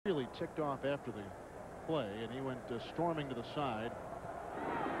got ticked off after the play, and he went storming to the side.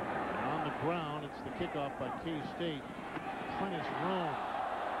 And on the ground, it's the kickoff by K-State. Prentice Rome.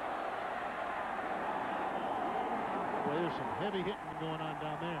 Boy, there's some heavy hitting going on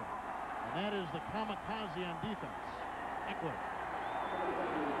down there. And that is the kamikaze on defense. Ekeler.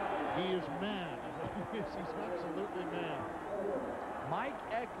 He is mad. He's absolutely mad. Mike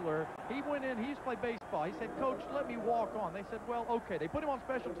Ekeler, he went in, he used to play baseball. He said, Coach, let me walk on. They said, well, okay. They put him on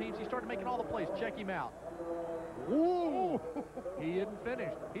special teams. He started making all the plays. Check him out. Ooh! He isn't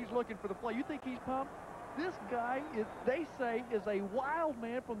finished. He's looking for the play. You think he's pumped? This guy, is, they say, is a wild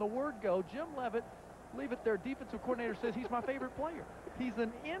man from the word go. Jim Leavitt, their defensive coordinator, says he's my favorite player. He's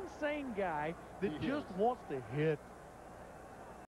an insane guy that just wants to hit.